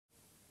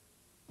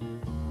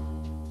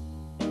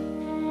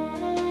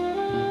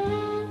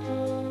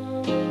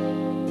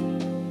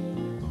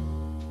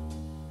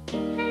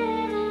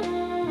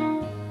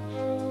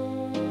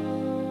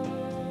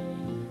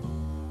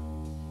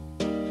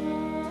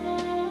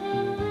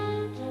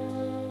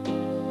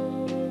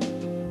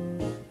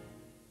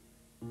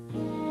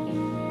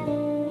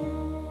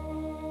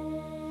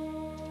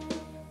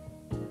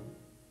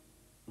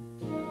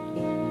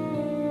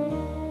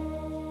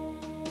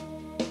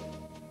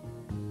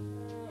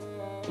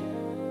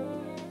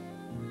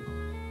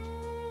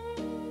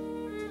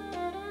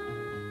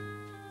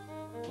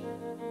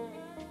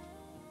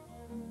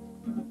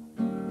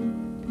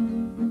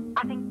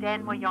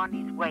Dan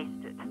Moyane is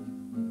wasted.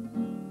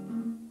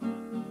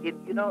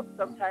 You know,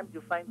 sometimes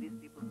you find these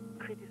people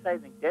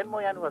criticizing. Dan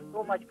Moyane was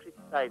so much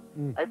criticized.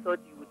 I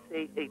thought you would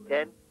say, hey,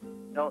 Dan,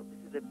 no,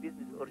 this is a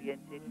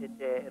business-oriented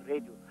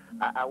radio.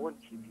 I won't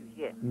keep you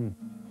here.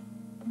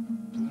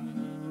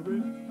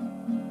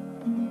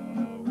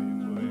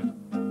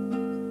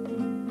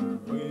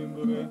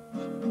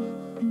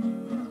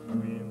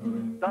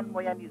 John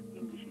Moyane's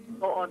English is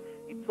so on,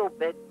 it's so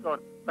bad, so on.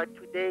 But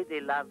today they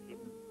love him.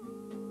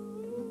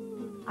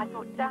 I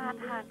thought Dan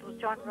handled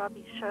John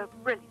Robbie's show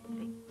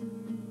brilliantly.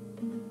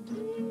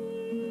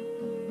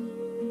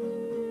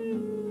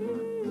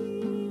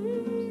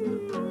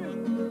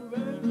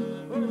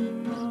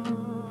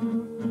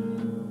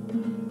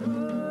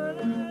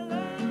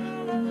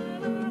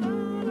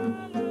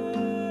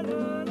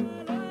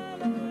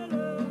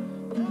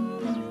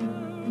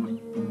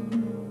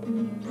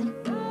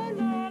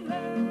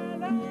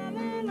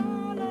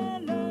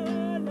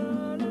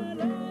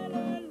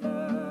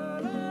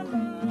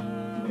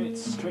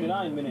 It's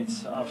 29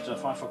 minutes after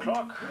 5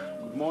 o'clock.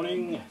 Good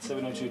morning,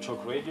 702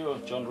 Talk Radio,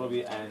 John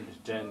Robbie and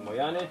Dan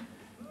Moyane.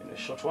 In a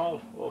short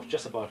while, or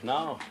just about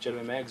now,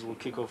 Jeremy Maggs will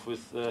kick off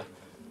with the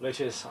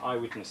latest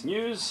eyewitness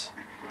news.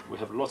 We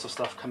have lots of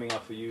stuff coming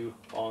up for you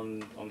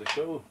on the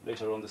show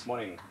later on this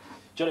morning.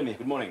 Jeremy,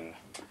 good morning.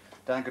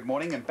 Dan, good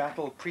morning.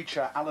 Embattled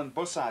preacher Alan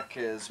Bussack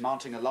is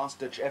mounting a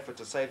last-ditch effort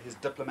to save his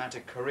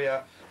diplomatic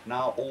career,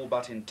 now all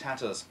but in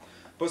tatters.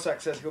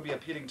 Bussack says he'll be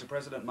appealing to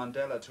President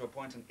Mandela to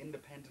appoint an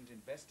independent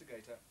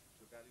investigator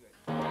to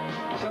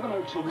evaluate...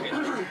 702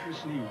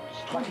 Eyewitness News,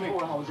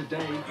 24 hours a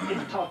day,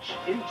 in touch,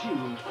 in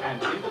tune,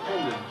 and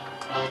independent.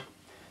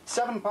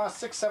 7 past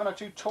 6,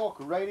 702 Talk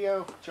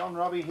Radio. John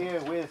Robbie here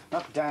with,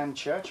 not Dan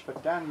Church,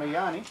 but Dan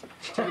Moyane.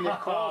 Taking your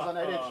calls on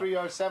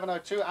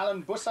 8830-702.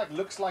 Alan Bussack,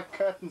 looks like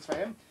curtains for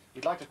him.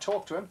 We'd like to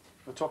talk to him.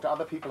 We'll talk to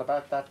other people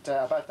about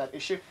that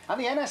issue. And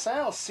the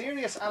NSL,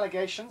 serious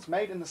allegations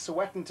made in the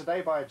Sowetan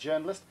today by a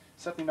journalist.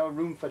 Certainly no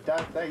room for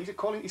doubt there. He's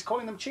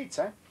calling them cheats,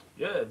 eh?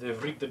 Yeah,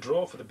 they've rigged the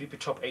draw for the BP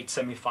Top 8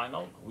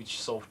 semi-final,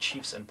 which saw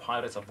Chiefs and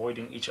Pirates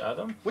avoiding each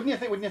other.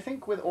 Wouldn't you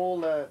think with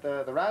all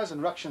the rows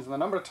and ructions and the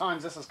number of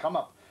times this has come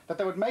up, that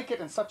they would make it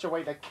in such a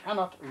way they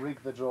cannot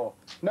rig the draw?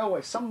 No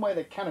way, some way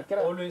they cannot. Get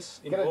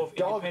a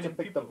dog to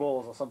pick the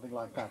balls or something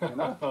like that, you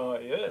know?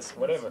 Yes,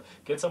 whatever.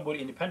 Get somebody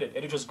independent.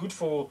 And it was good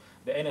for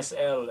the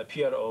NSL,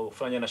 PRO,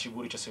 Franyana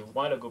Shiburi, just a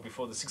while ago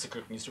before the 6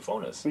 o'clock news to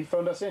phone us. He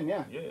phoned us in,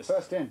 yeah. Yes.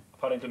 First in.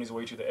 Apparently on his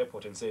way to the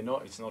airport and say, no,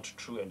 it's not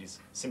true, and he's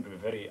simply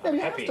very Yeah,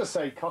 unhappy. you have to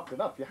say cocked it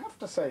up. You have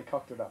to say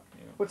cocked it up.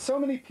 Yeah. With so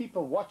many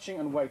people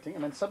watching and waiting,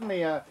 and then suddenly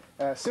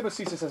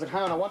Sibasisa says,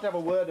 hang on, I want to have a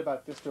word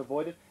about this to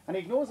avoid it, and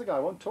he ignores the guy,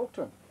 won't talk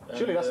to him.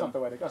 Surely that's not the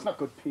way to go. That's not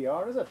good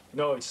PR, is it?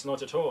 No, it's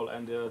not at all.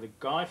 And the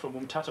guy from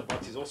Umtata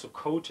Box is also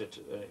quoted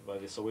by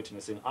the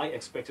Sowetan saying, I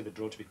expected the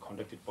draw to be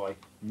conducted by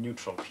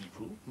neutral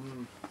people.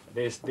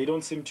 They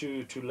don't seem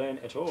to learn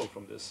at all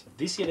from this.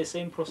 This year the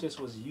same process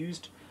was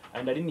used,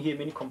 and I didn't hear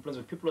many complaints,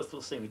 but people are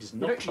still saying it is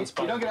not transparent.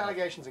 You don't get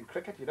allegations in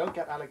cricket, you don't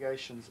get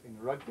allegations in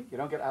rugby, you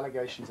don't get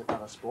allegations in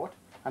other sport.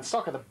 And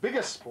soccer, the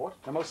biggest sport,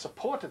 the most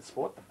supported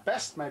sport, the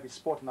best maybe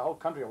sport in the whole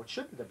country, or it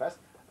should be the best,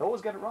 they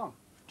always get it wrong.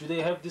 Do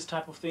they have this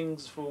type of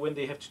things for when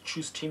they have to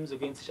choose teams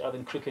against each other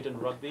in cricket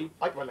and rugby?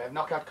 Well, they have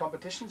knockout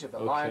competitions, you have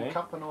the Lion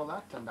Cup and all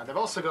that, and they've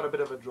also got a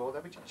bit of a draw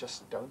there, but you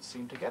just don't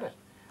seem to get it.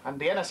 And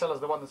the NSL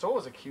is the one that's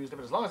always accused of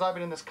it. As long as I've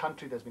been in this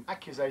country, there's been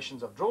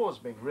accusations of draws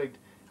being rigged,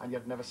 and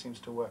yet it never seems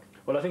to work.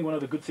 Well, I think one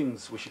of the good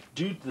things we should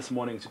do this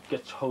morning is to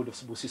get hold of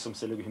Sibusiso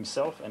Mselegu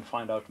himself and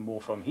find out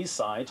more from his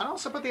side. And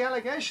also put the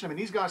allegation. I mean,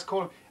 these guys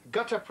call him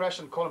gutter press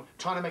and call him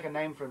trying to make a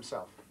name for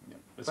himself. Yeah.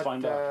 Let's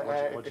find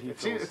out what he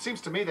feels. It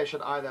seems to me they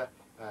should either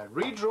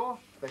redraw,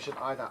 they should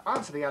either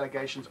answer the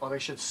allegations, or they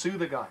should sue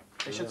the guy.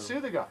 They should sue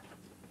the guy.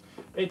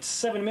 It's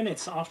 7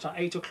 minutes after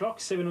 8 o'clock,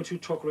 702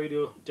 Talk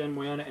Radio, Dan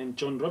Moyane and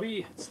John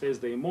Robbie. It's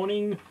Thursday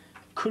morning,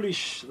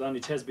 coolish than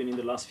it has been in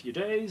the last few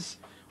days.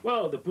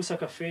 Well, the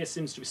Bussack affair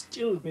seems to be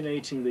still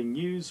dominating the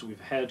news.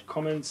 We've had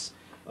comments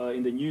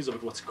in the news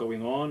about what's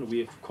going on.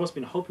 We've, of course,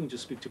 been hoping to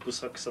speak to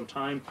Bussack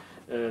sometime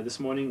this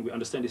morning. We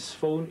understand his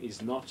phone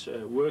is not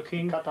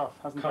working. Cut off,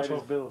 hasn't paid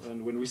his bills.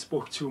 And when we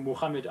spoke to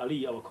Mohammed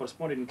Ali, our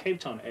correspondent in Cape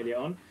Town earlier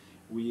on,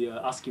 we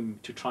asked him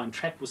to try and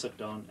track Bussack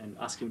down and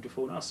ask him to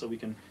phone us so we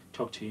can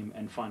talk to him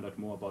and find out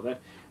more about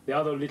that. The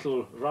other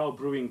little row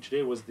brewing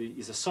today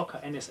is a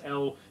soccer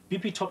NSL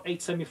BP Top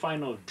 8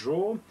 semi-final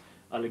draw.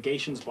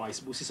 Allegations by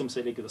Sibusiso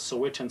Mselegu, the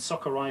Sowetan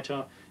soccer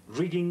writer,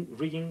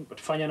 rigging, but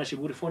Franyana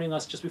Shiburi phoning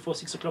us just before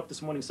 6 o'clock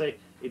this morning say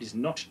it is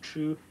not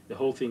true. The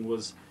whole thing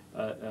was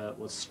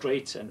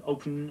straight and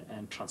open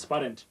and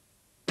transparent.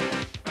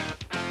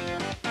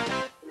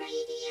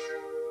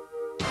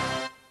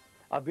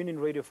 I've been in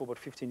radio for about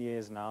 15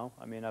 years now.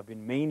 I mean, I've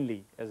been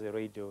mainly as a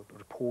radio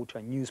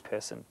reporter, news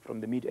person from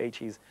the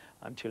mid-80s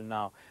until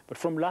now. But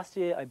from last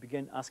year, I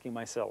began asking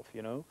myself,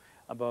 you know,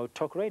 about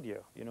talk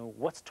radio. You know,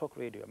 what's talk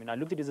radio? I mean, I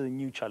looked at it as a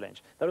new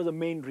challenge. That was the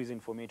main reason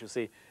for me to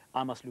say,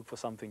 I must look for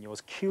something new. I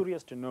was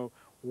curious to know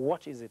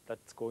what is it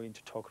that's going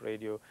to talk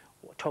radio,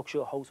 talk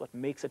show host, what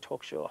makes a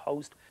talk show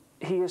host.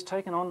 He has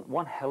taken on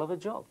one hell of a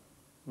job.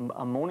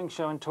 A morning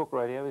show in talk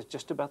radio is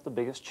just about the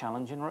biggest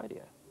challenge in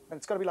radio. And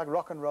it's got to be like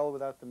rock and roll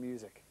without the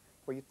music,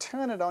 where you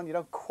turn it on, you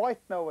don't quite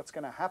know what's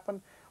going to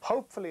happen.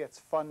 Hopefully it's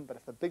fun, but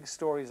if the big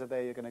stories are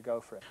there, you're going to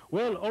go for it.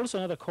 Well, also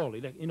another call,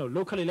 you know,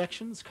 local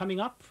elections coming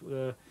up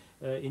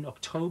in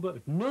October.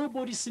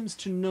 Nobody seems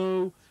to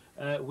know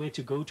where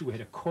to go to. We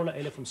had a caller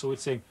earlier from Soweto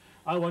saying,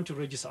 I want to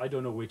register, I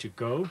don't know where to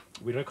go.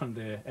 We reckon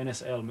the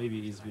NSL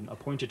maybe has been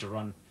appointed to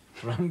run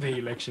the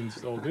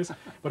elections, all this.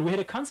 But we had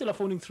a councillor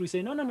phoning through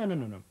saying, no.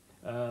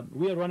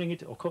 We are running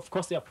it. Of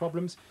course, there are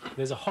problems.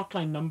 There's a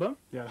hotline number.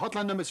 Yeah, the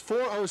hotline number is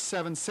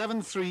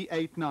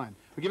 407-7389. We'll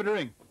give it a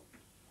ring.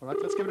 All right,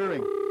 let's give it a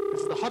ring.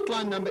 This is the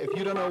hotline number if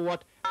you don't know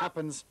what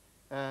happens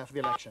for the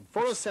election.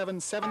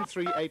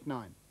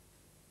 407-7389.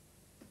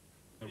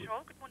 Good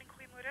morning,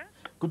 Goeiemôre.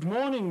 Good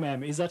morning,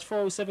 ma'am. Is that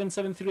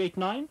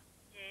 407-7389?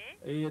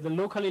 Yes. The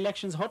local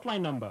elections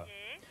hotline number? Yes.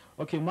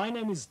 Okay, my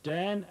name is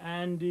Dan,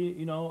 and,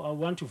 you know, I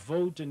want to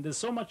vote, and there's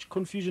so much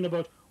confusion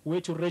about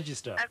where to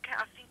register. Okay,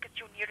 I think it's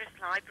your nearest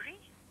library.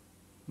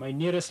 My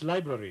nearest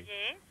library?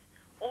 Yes.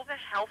 Or the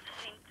health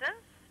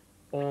centres.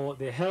 Or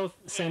the health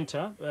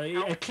centre,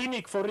 a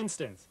clinic, for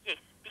instance? Yes,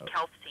 big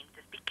health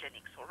centres, big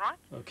clinics, all right?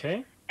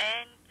 Okay.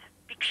 And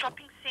big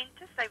shopping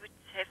centres, they would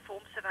have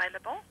forms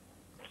available.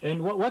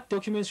 And what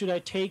documents should I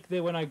take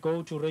there when I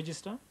go to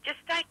register? Just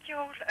take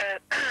your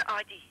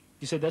ID.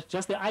 You said that's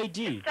just the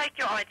ID? Just take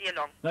your ID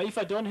along. Now, if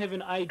I don't have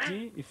an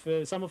ID, if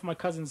some of my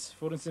cousins,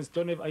 for instance,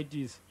 don't have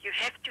IDs. You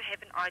have to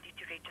have an ID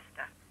to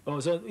register. Oh,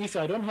 so if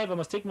I don't have, I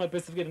must take my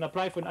birth certificate and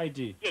apply for an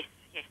ID? Yes,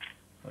 yes.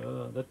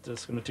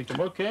 That's going to take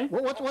time. Okay.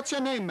 What's your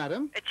name,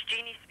 madam? It's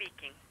Jeannie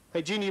speaking.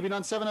 Hey, Jeannie, you've been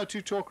on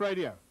 702 Talk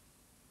Radio.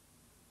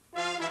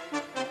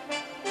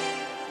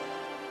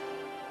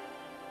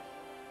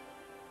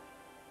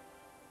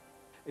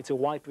 It's a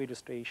white radio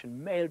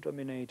station,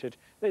 male-dominated.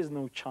 There's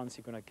no chance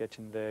you're going to get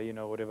in there, you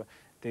know, whatever.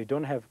 They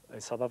don't have a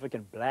South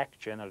African black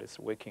journalist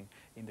working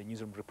in the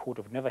newsroom report.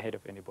 I've never heard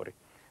of anybody.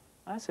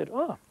 I said,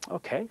 oh,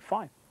 okay,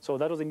 fine. So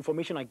that was the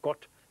information I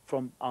got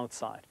from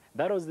outside.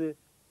 That was the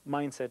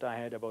mindset I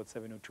had about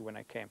 702 when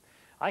I came.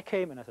 I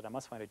came and I said, I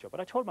must find a job. But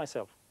I told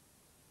myself,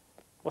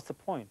 what's the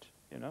point,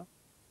 you know?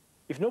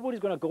 If nobody's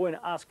going to go and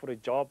ask for a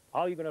job,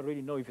 how are you going to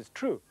really know if it's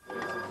true?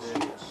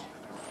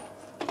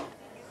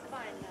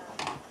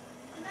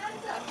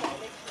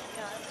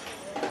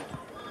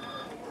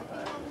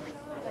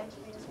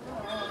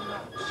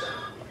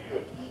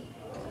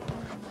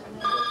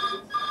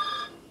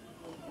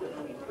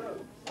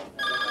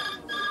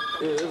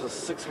 Yeah, it was a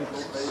 6 week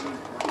baby.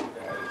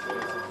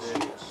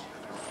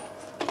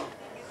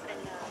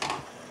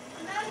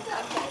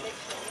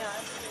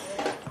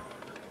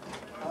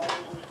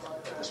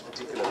 This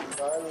particular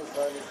file is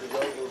known as the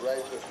global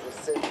rate was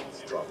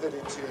sentenced to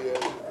 32 years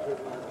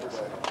imprisonment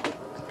today.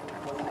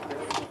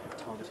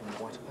 Targeting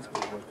white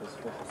hospital workers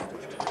for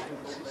hostage.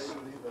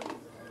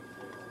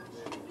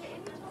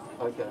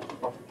 Okay.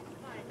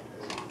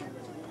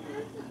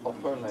 I'll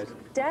phone later.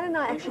 Dan and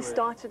I actually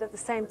started at the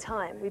same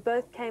time. We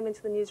both came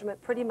into the newsroom at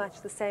pretty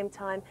much the same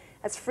time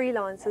as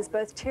freelancers,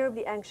 both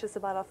terribly anxious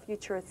about our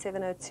future at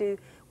 702,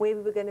 where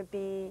we were going to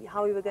be,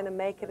 how we were going to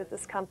make it at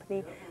this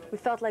company. We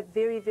felt like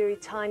very, very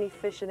tiny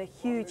fish in a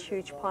huge,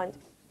 huge pond.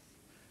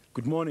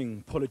 Good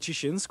morning.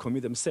 Politicians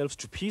commit themselves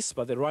to peace,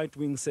 but the right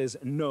wing says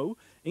no.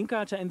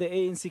 Inkatha and the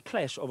ANC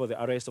clash over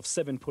the arrest of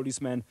 7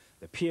 policemen.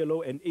 The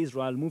PLO and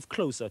Israel move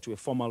closer to a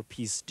formal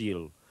peace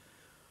deal.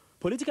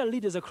 Political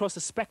leaders across the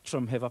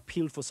spectrum have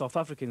appealed for South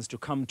Africans to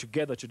come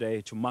together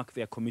today to mark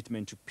their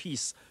commitment to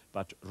peace,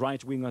 but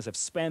right-wingers have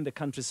spanned the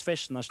country's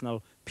first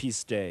National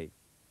Peace Day.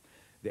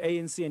 The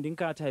ANC and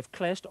Inkatha have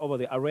clashed over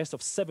the arrest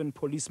of 7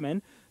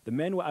 policemen. The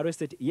men were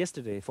arrested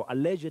yesterday for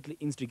allegedly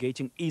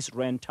instigating East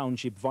Rand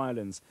Township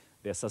violence.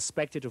 They are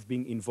suspected of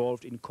being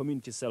involved in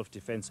community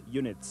self-defense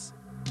units.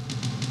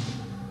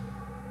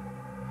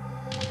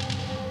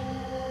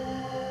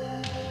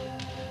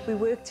 We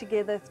worked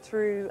together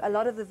through a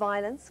lot of the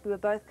violence. We were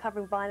both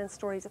covering violence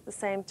stories at the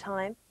same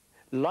time.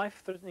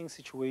 Life-threatening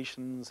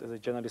situations as a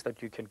journalist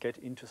that you can get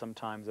into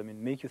sometimes, I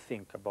mean, make you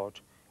think about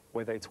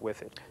whether it's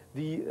worth it.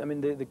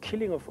 The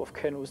killing of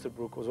Ken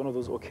Oosterbroek was one of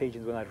those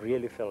occasions when I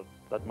really felt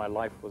that my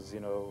life was,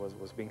 you know,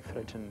 was being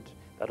threatened.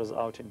 That was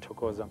out in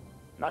Thokoza.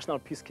 National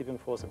Peacekeeping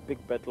Force, a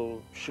big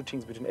battle,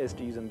 shootings between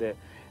SDUs and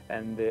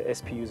the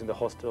SPUs in the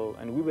hostel,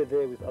 and we were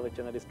there with other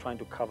journalists trying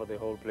to cover the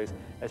whole place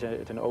at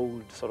an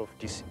old sort of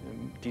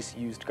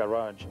disused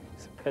garage.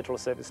 It's a petrol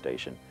service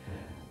station.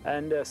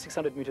 And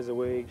 600 meters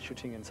away,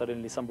 shooting, and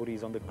suddenly somebody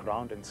is on the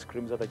ground and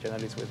screams. Other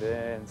journalists were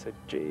there and said,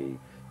 "Jay,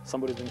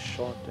 somebody's been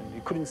shot," and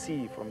you couldn't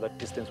see from that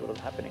distance what was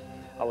happening.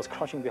 I was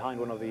crouching behind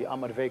one of the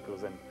armored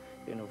vehicles and,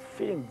 you know,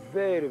 feeling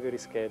very, very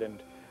scared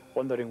and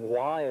wondering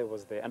why I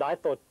was there. And I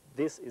thought,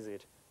 this is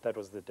it. That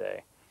was the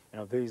day. You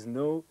know, there is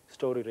no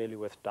story really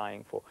worth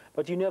dying for.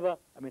 But you never,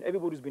 I mean,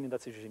 everybody's been in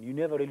that situation. You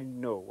never really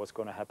know what's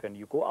going to happen.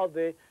 You go out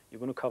there, you're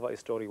going to cover a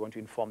story, you want to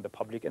inform the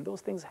public, and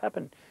those things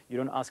happen. You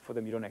don't ask for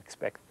them, you don't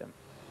expect them.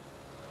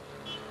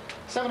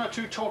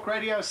 702 Talk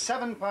Radio,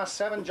 7 past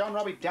 7. John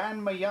Robbie,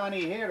 Dan Moyane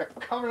here,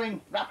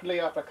 recovering rapidly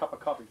after a cup of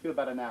coffee. Feel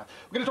better now.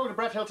 We're going to talk to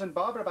Brett Hilton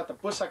Barber about the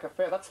Bussack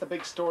affair. That's the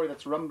big story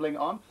that's rumbling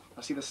on.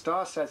 I see the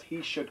Star says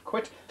he should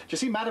quit. Did you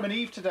see Madam and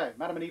Eve today?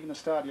 Madam and Eve in the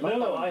Star. Do you like that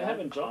No, one, I Dan?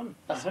 haven't, John.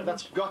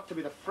 That's got to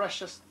be the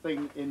freshest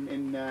thing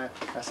in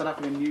South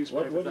African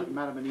newspapers, What that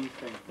Madam and Eve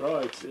thing.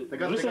 Right.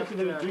 Recently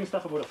they were doing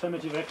stuff about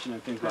affirmative action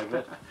and things like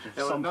that. Yeah,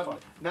 well, Some fun.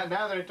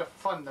 now they're into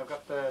fun. They've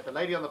got the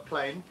lady on the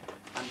plane,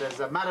 and there's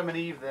Madam and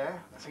Eve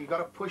there. So you got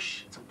to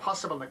push. It's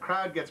impossible. And the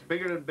crowd gets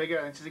bigger and bigger,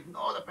 and she's like,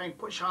 "No, the plane,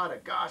 push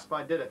harder." Gasp!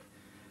 I did it.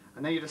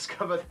 And then you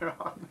discover they're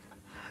on.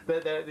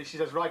 She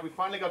says, "Right, we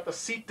finally got the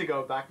seat to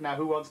go back. Now,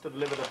 who wants to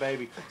deliver the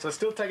baby?" So they're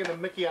still taking the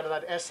mickey out of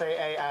that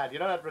SAA ad. You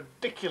know, that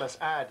ridiculous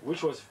ad.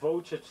 Which was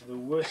voted the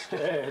worst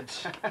ad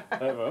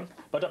ever.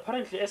 But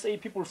apparently SA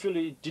people feel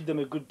it did them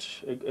a good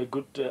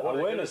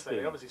awareness thing.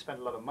 They obviously spent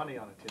a lot of money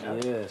on it, you know.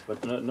 Yes,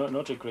 but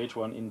not a great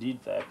one indeed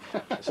there.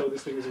 So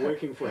this thing is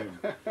working for him.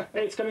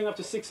 Hey, it's coming up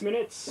to 6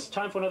 minutes.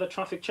 Time for another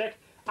traffic check.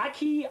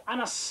 Aki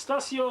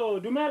Anastasio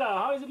Dumela,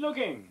 how is it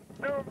looking?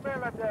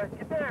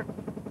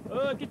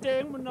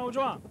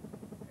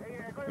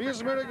 Wie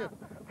American?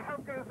 How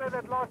can I say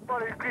that last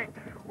part is Greek?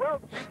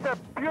 Well, it's a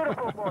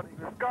beautiful morning.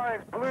 The sky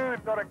is blue,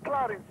 not a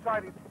cloud in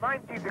sight. It's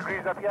 19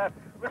 degrees up here.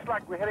 Looks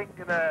like we're heading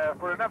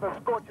for another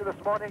scorcher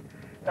this morning.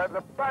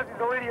 The buzz is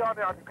already on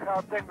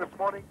Gauteng this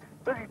morning.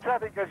 Busy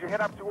traffic as you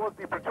head up towards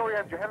the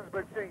Pretoria and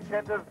Johannesburg city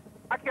centres.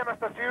 Aki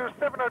Anastasio,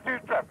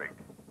 702 traffic.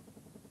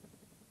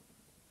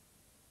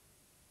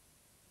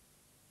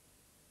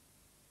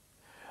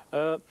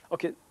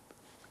 Okay,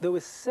 there were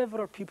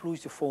several people who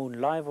used to phone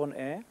live on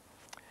air,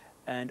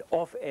 and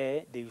off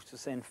air they used to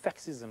send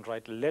faxes and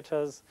write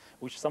letters,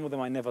 which some of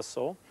them I never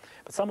saw,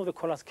 but some of the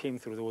callers came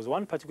through. There was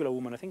one particular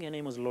woman, I think her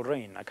name was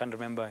Lorraine, I can't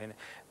remember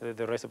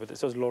the rest of it.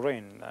 It was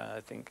Lorraine,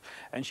 I think,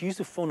 and she used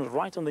to phone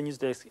right on the news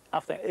desk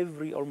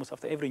almost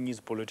after every news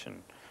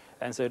bulletin,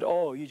 and said,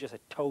 "Oh, you're just a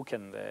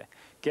token there.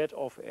 Get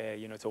off air.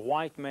 You know, it's a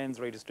white man's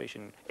radio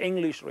station,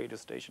 English radio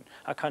station.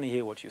 I can't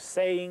hear what you're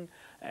saying,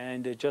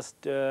 and just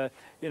you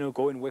know,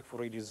 go and work for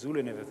Radio Zulu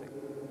and everything."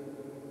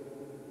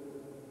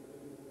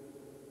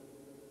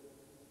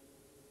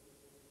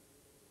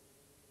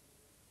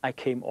 I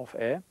came off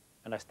air,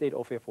 and I stayed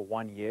off air for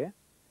 1 year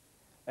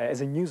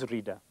as a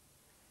newsreader,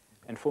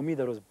 and for me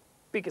that was the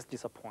biggest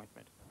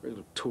disappointment. There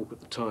was talk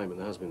at the time, and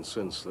there has been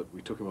since, that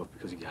we took him off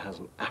because he has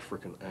an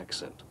African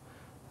accent.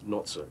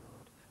 Not so.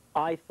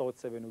 I thought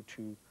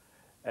 702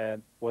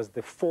 was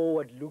the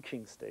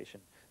forward-looking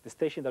station, the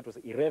station that was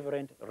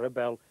irreverent,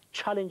 rebel,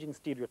 challenging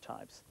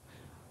stereotypes.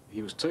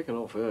 He was taken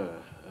off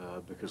air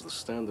because the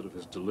standard of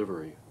his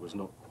delivery was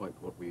not quite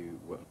what we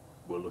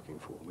were looking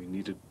for. We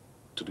needed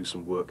to do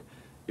some work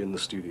in the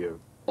studio,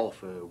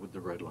 off air, with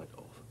the red light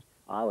off.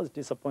 I was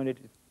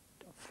disappointed,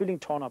 feeling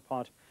torn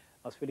apart.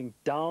 I was feeling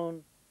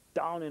down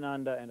and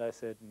under, and I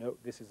said, no,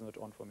 this is not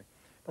on for me.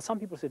 But some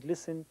people said,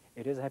 listen,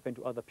 it has happened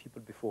to other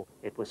people before.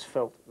 It was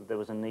felt that there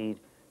was a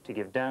need to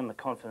give Dan the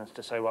confidence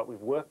to say, right,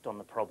 we've worked on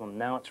the problem,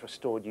 now it's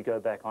restored, you go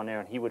back on air,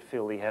 and he would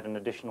feel he had an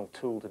additional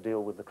tool to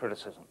deal with the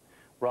criticism,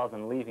 rather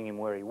than leaving him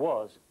where he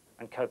was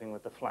and coping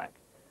with the flack.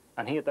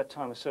 And he at that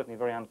time was certainly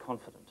very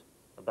unconfident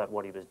about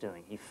what he was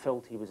doing. He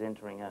felt he was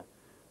entering a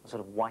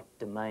sort of white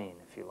domain,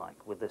 if you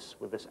like, with this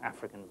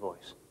African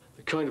voice.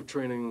 The kind of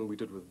training we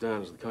did with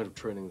Dan is the kind of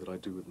training that I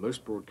do with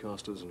most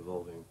broadcasters,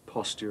 involving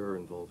posture,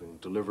 involving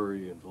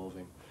delivery,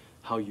 involving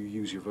how you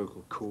use your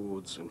vocal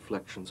cords,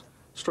 inflections,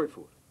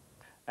 straightforward.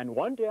 And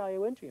one day I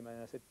went to him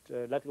and I said,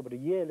 like about a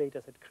year later,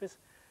 I said, Chris,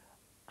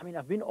 I mean,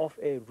 I've been off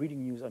air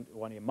reading news on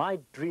 1 year. My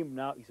dream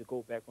now is to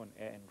go back on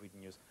air and read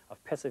news.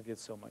 I've persevered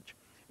so much.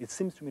 It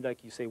seems to me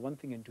like you say one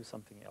thing and do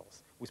something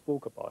else. We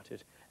spoke about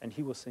it, and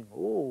he was saying,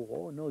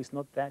 oh, no, it's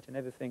not that and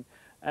everything.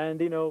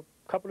 And, you know,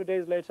 a couple of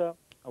days later,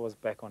 I was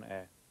back on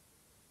air.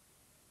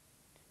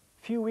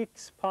 Few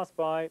weeks passed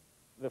by,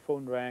 the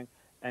phone rang,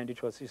 and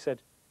he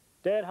said,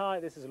 Dad, hi,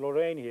 this is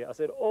Lorraine here. I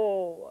said,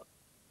 oh,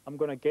 I'm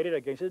going to get it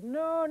again. She said,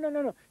 no,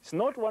 it's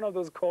not one of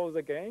those calls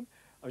again.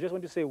 I just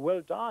want to say,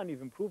 well done,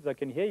 you've improved, I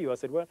can hear you. I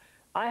said, well,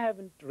 I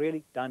haven't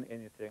really done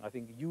anything. I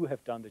think you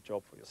have done the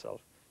job for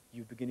yourself.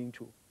 You're beginning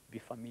to be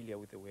familiar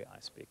with the way I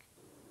speak.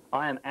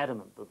 I am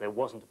adamant that there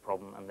wasn't a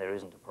problem and there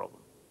isn't a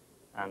problem,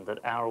 and that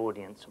our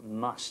audience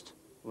must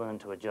learn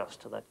to adjust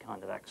to that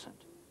kind of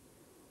accent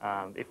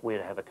if we're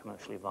to have a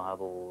commercially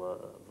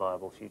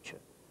viable future.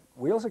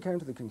 We also came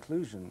to the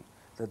conclusion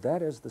that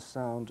that is the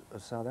sound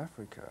of South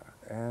Africa,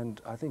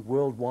 and I think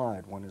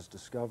worldwide one is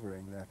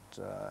discovering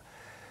that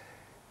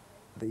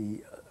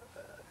the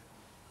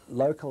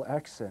local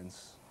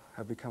accents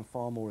have become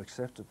far more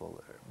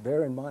acceptable.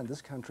 Bear in mind,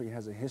 this country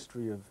has a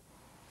history of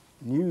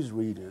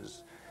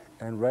newsreaders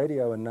and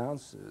radio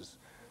announcers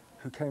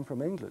who came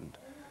from England.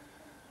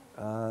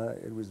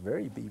 It was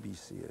very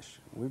BBC-ish.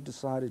 We've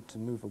decided to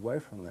move away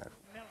from that.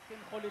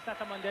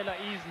 Nelson Mandela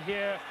is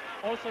here,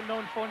 also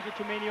known fondly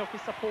to many of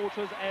his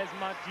supporters as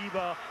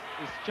Madiba,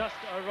 is just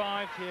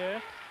arrived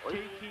here.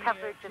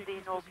 Coverage of the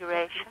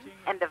inauguration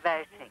and the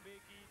voting.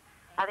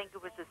 I think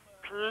it was a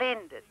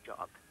splendid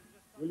job.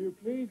 Will you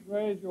please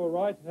raise your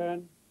right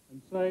hand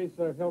and say,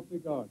 "So help me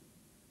God"?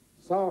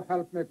 So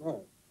help me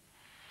God.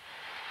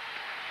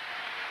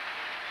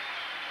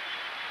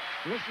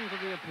 Listen to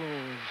the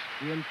applause.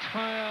 The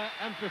entire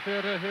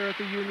amphitheater here at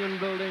the Union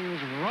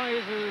Buildings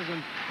rises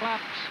and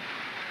claps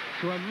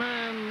to a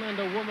man and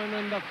a woman,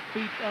 and the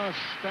feet are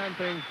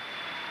stamping.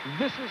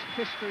 This is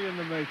history in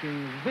the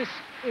making. This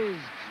is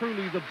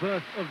truly the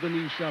birth of the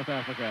new South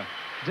Africa.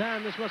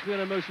 Dan, this must be an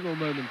emotional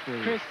moment for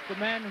you. Chris, the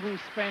man who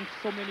spent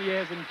so many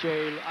years in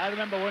jail, I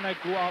remember when I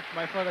grew up,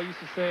 my father used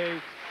to say,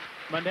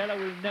 Mandela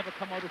will never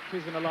come out of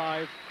prison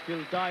alive.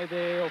 He'll die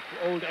there of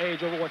old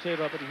age or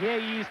whatever. But here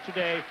he is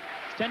today,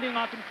 standing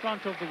up in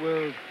front of the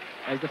world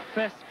as the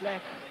first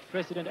black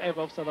president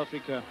ever of South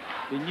Africa,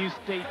 the new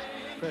state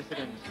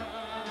president.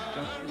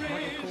 Just as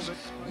Michael called it.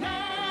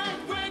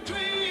 Land where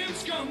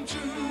dreams come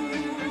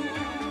true.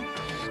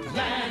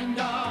 Land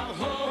of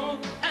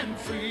hope and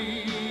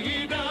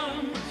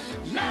freedom.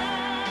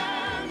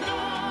 Land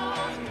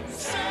of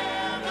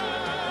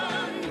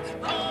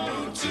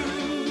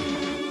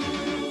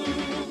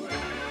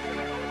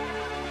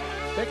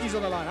 702. Becky's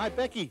on the line. Hi,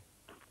 Becky.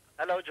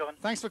 Hello, John.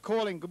 Thanks for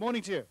calling. Good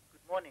morning to you.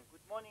 Good morning.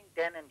 Good morning,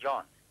 Dan and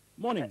John.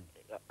 Morning.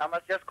 I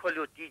must just call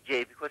you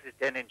DJ because it's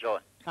Dan and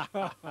John.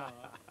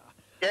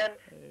 Dan,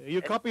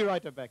 you're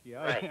copywriter, Becky.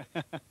 Right.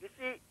 You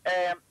see,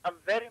 I'm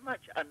very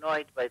much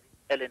annoyed by the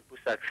Ellen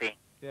Busak thing.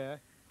 Yeah.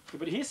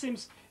 But he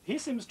seems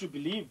to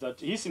believe that,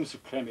 he seems to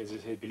claim,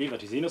 he believe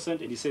that he's innocent,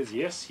 and he says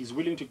yes, he's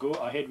willing to go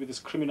ahead with his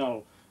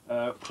criminal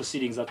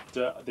proceedings that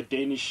the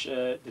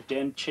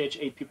Dan Church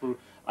 8 people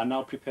are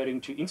now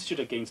preparing to institute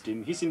against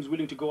him. He seems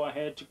willing to go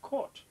ahead to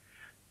court.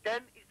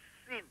 Then it's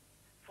sin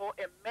for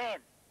a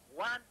man,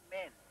 one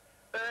man,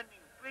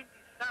 earning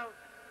 20,000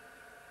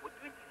 or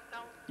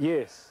 20,000.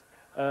 Yes.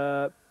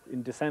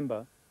 In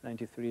December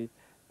 93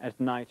 at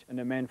night, and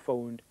a man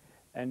phoned,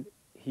 and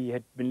he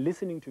had been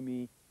listening to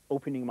me,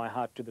 opening my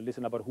heart to the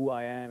listener about who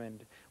I am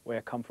and where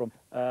I come from.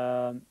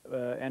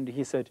 And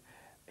he said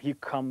he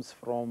comes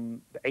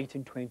from the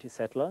 1820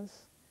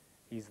 settlers.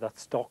 He's that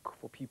stock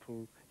for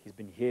people. He's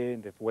been here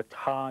and they've worked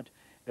hard.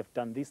 They've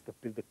done this,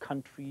 they've built the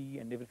country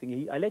and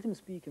everything. I let him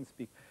speak and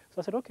speak. So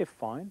I said, okay,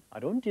 fine.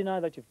 I don't deny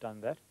that you've done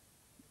that.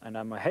 And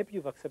I'm happy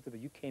you've accepted that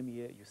you came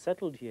here, you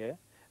settled here,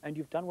 and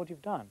you've done what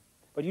you've done.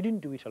 But you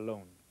didn't do it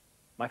alone.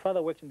 My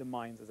father worked in the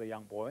mines as a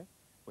young boy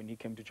when he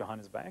came to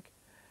Johannesburg.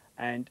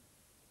 And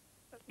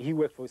he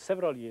worked for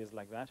several years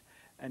like that,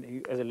 and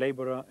he, as a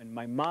laborer. And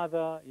my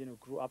mother,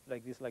 grew up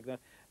like this, like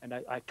that. And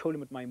I told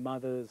him at my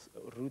mother's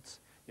roots,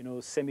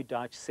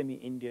 semi-Dutch,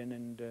 semi-Indian,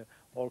 and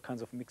all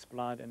kinds of mixed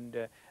blood.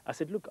 And I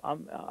said, look,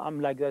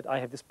 I'm like that. I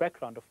have this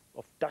background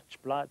of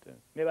Dutch blood.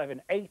 Maybe I have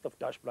an 1/8 of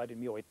Dutch blood in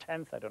me, or a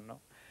 1/10, I don't know.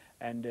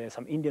 And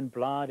some Indian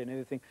blood and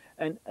everything.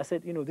 And I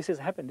said, this has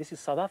happened. This is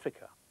South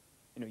Africa.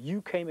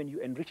 You came and you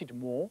enriched it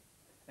more,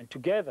 and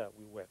together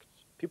we worked.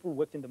 People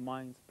worked in the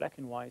mines, black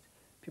and white.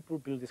 People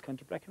built this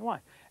country black and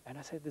white. And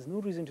I said, there's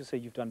no reason to say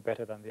you've done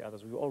better than the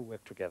others. We all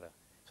work together.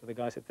 So the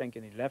guy said, thank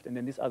you, and he left. And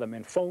then this other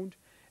man phoned,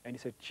 and he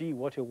said, gee,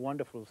 what a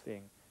wonderful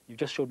thing. You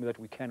just showed me that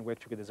we can work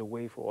together. There's a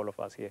way for all of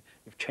us here.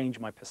 You've changed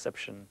my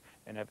perception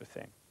and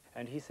everything.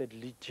 And he said,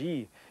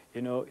 gee,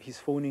 he's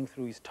phoning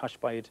through, he's touched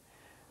by it.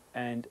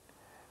 And,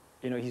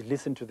 he's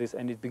listened to this,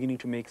 and it's beginning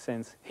to make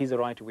sense. He's a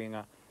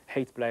right-winger,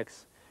 hates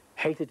blacks,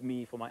 hated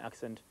me for my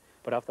accent.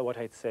 But after what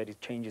I had said, he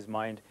changed his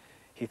mind.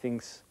 He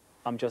thinks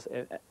I'm just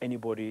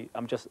anybody.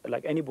 I'm just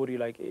like anybody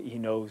like he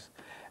knows,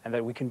 and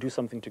that we can do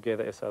something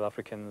together as South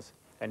Africans.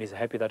 And he's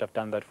happy that I've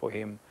done that for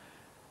him.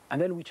 And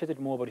then we chatted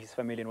more about his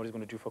family and what he's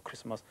going to do for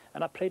Christmas.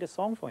 And I played a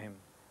song for him.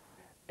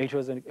 It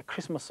was a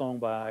Christmas song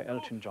by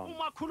Elton John.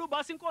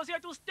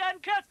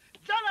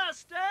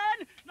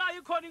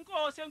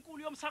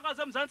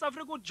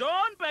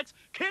 John Bex,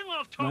 king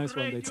of talk nice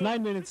one. radio. It's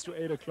 9 minutes to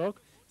 8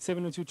 o'clock.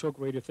 702 Talk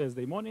Radio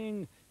Thursday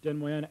morning. Dan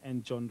Moyane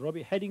and John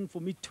Robbie heading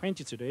for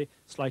mid-20 today.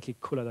 Slightly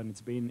cooler than it's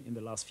been in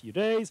the last few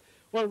days.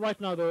 Well, right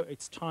now, though,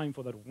 it's time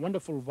for that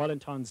wonderful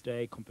Valentine's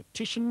Day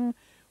competition.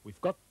 We've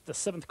got the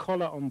 7th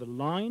caller on the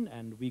line,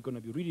 and we're going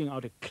to be reading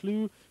out a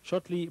clue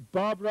shortly.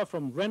 Barbara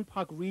from Wren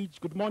Park Ridge.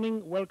 Good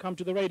morning. Welcome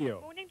to the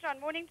radio. Morning, John.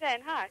 Morning,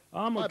 Dan. Hi.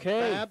 I'm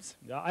okay. Babs.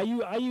 Are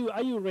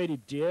you ready,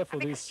 dear, for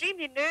I'm this?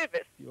 extremely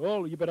nervous.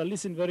 Oh, you better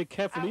listen very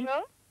carefully. I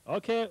will.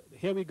 Okay,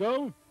 here we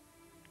go.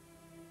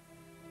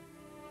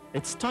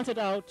 It started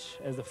out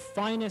as the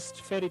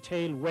finest fairy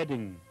tale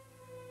wedding,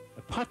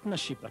 a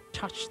partnership that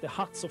touched the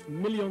hearts of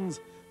millions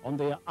on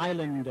their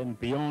island and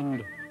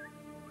beyond.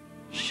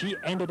 She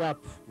ended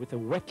up with a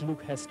wet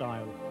look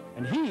hairstyle,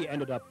 and he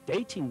ended up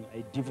dating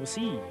a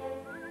divorcee.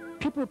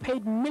 People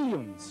paid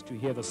millions to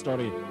hear the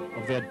story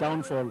of their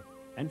downfall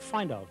and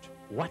find out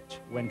what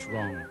went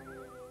wrong.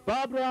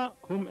 Barbara,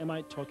 whom am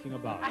I talking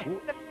about? I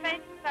have the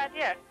faintest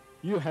idea.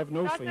 You have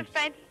no Not faint. the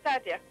faintest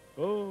idea.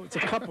 Oh, it's a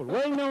couple,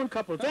 well-known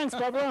couple. Thanks,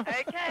 Barbara.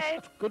 Okay.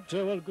 Good,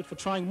 well, good for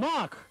trying.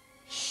 Mark.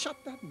 Shut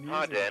that music.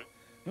 Hi,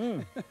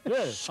 Dan.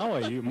 Yes, how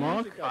are you,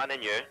 Mark? Fine,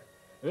 and you?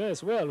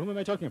 Yes, well, whom am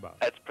I talking about?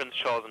 It's Prince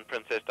Charles and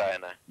Princess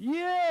Diana.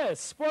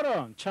 Yes, spot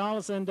on.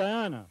 Charles and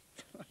Diana.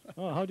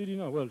 Oh, how did you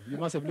know? Well, you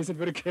must have listened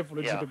very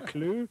carefully to the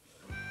clue.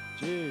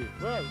 Gee,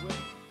 well.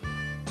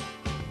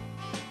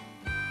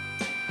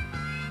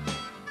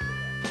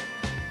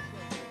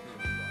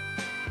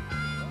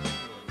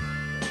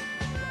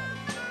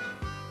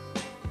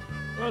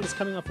 Well, it's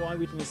coming up for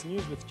Eyewitness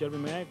News with Jeremy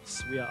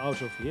Maggs. We are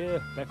out of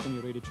here, back on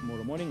your radio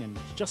tomorrow morning. And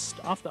just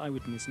after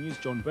Eyewitness News,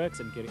 John Burks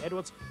and Gary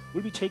Edwards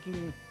will be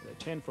taking the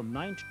 10 from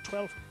 9 to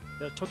 12.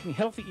 They're talking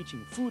healthy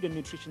eating, food and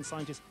nutrition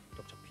scientist,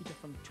 Dr. Peter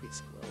van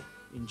Twisk. Well,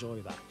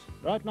 enjoy that.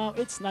 Right now,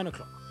 it's 9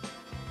 o'clock.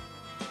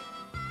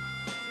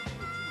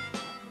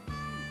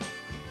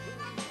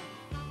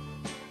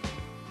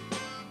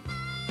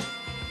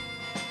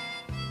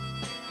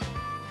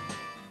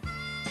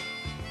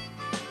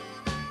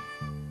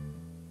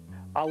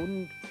 I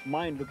wouldn't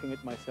mind looking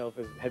at myself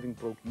as having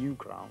broke new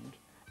ground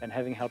and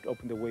having helped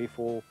open the way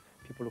for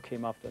people who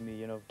came after me,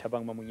 you know,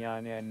 Thabang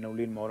Mamunyane and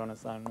Nolin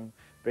Morana-Sanu,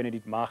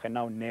 Benedict Mach, and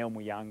now Neo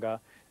Muyanga.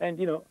 And,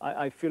 you know,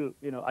 I feel,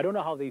 you know, I don't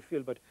know how they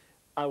feel, but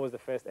I was the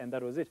first and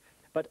that was it.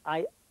 But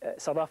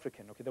South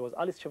African, okay, there was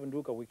Alice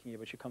Chavanduka working here,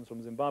 but she comes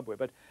from Zimbabwe.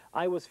 But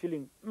I was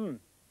feeling, you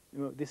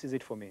know, this is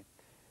it for me.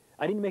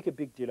 I didn't make a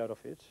big deal out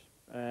of it.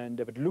 And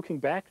but looking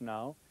back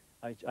now,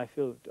 I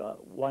feel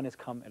one has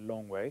come a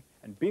long way.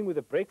 And being with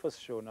the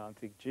breakfast show now, I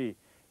think, gee,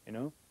 you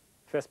know,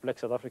 first black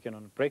South African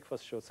on a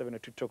breakfast show,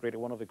 702 Talk Radio,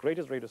 one of the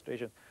greatest radio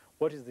stations.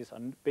 What is this?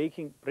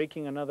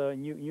 Breaking another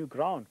new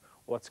ground.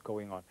 What's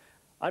going on?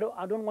 I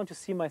don't want to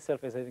see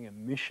myself as having a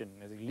mission,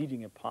 as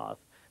leading a path,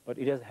 but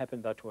it has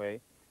happened that way.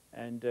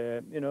 And,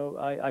 you know,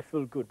 I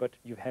feel good, but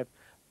you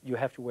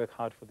have to work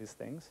hard for these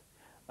things.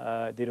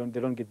 They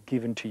don't get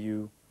given to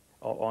you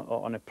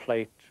on a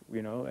plate,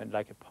 you know, and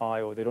like a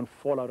pie, or they don't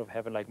fall out of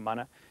heaven like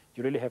manna.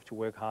 You really have to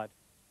work hard.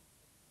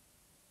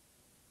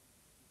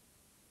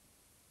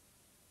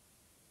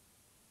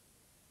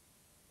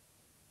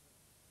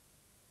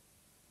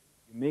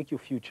 You make your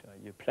future,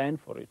 you plan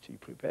for it, you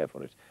prepare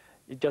for it.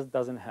 It just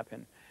doesn't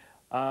happen.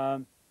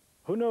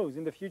 Who knows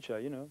in the future,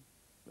 you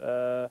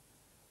know.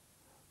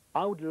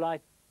 I would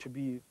like to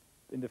be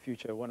in the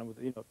future one of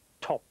the, you know,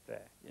 top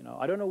there. You know,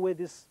 I don't know where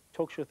this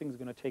talk show thing is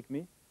going to take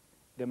me.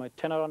 They might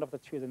turn around after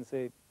 2 years and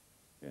say,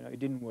 you know, it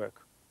didn't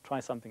work. Try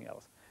something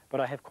else.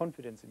 But I have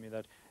confidence in me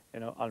that,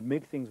 you know, I'll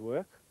make things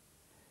work.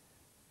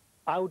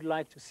 I would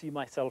like to see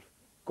myself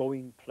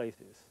going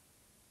places.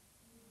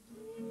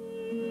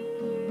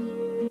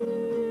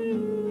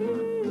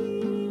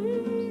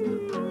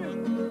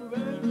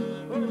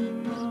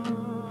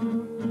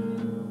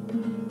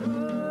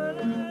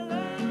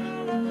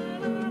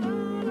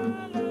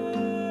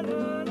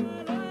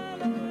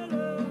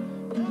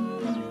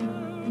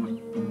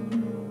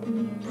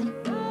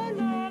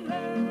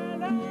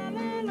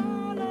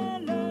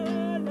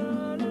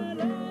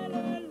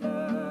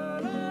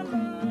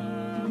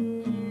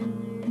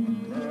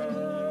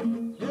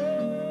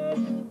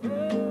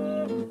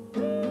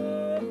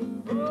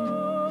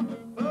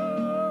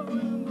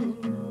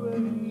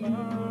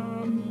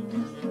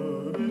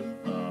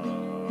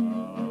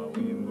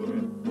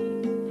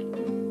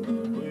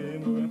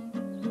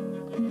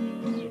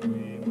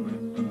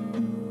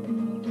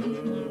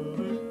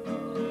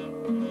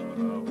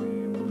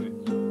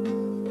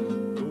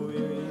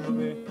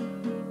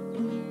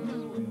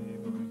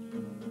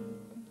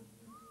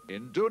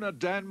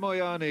 Dan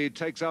Moyane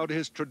takes out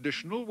his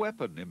traditional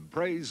weapon in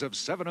praise of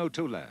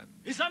 702 land.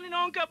 Isani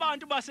nonke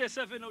abantu base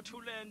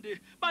 702 land.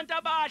 Bantu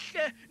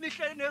abahle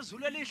nihle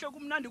nezulu elihle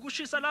kumnandi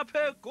kushisa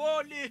lapha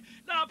eGoli,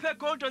 lapha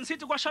eGolden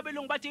City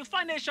kwashabelungu bathi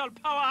financial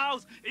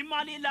powerhouse,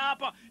 imali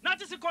lapha.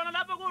 Nathi sikhona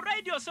lapha ku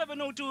Radio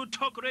 702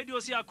 Talk Radio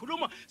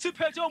siyakhuluma.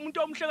 Siphethe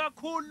umuntu omhle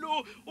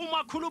kakhulu,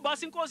 umakhulu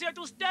basi inkosi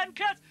yethu Stan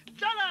Katz.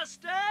 Dlala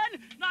Stan.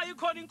 Na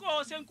ikhona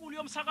inkosi enkulu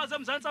yomsakazo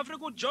eMzantsi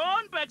Afrika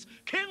John Burks,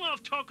 King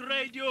of Talk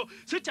Radio.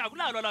 Sithi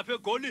akulalwa lapha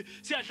eGoli,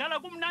 siyadlala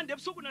kumnandi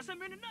ebusuku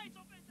nasemini night.